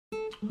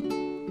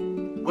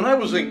When I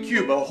was in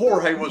Cuba,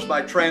 Jorge was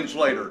my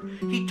translator.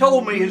 He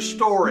told me his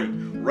story.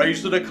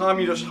 Raised in a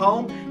communist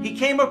home, he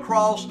came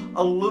across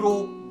a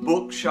little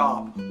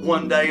bookshop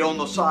one day on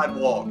the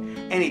sidewalk,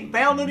 and he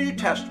found the New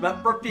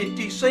Testament for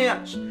 50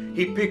 cents.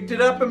 He picked it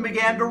up and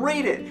began to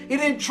read it.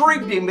 It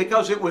intrigued him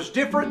because it was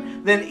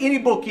different than any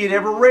book he had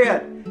ever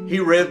read. He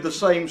read the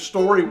same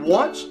story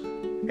once,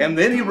 and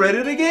then he read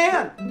it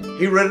again.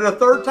 He read it a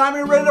third time,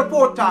 he read it a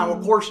fourth time.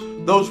 Of course,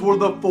 those were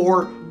the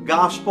 4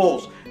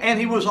 Gospels. And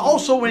he was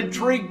also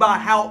intrigued by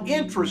how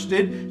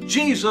interested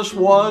Jesus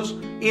was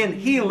in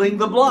healing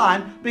the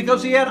blind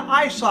because he had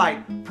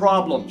eyesight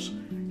problems.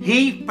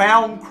 He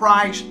found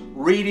Christ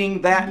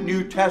reading that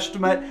New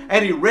Testament,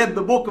 and he read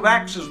the book of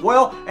Acts as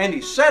well, and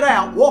he set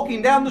out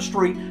walking down the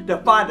street to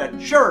find a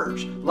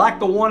church like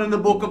the one in the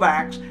book of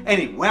Acts,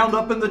 and he wound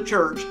up in the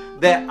church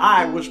that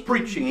I was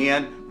preaching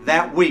in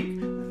that week.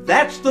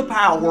 That's the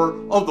power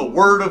of the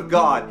Word of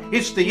God.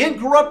 It's the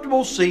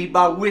incorruptible seed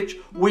by which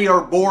we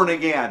are born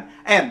again.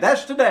 And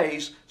that's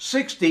today's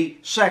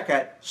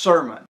 60-second sermon.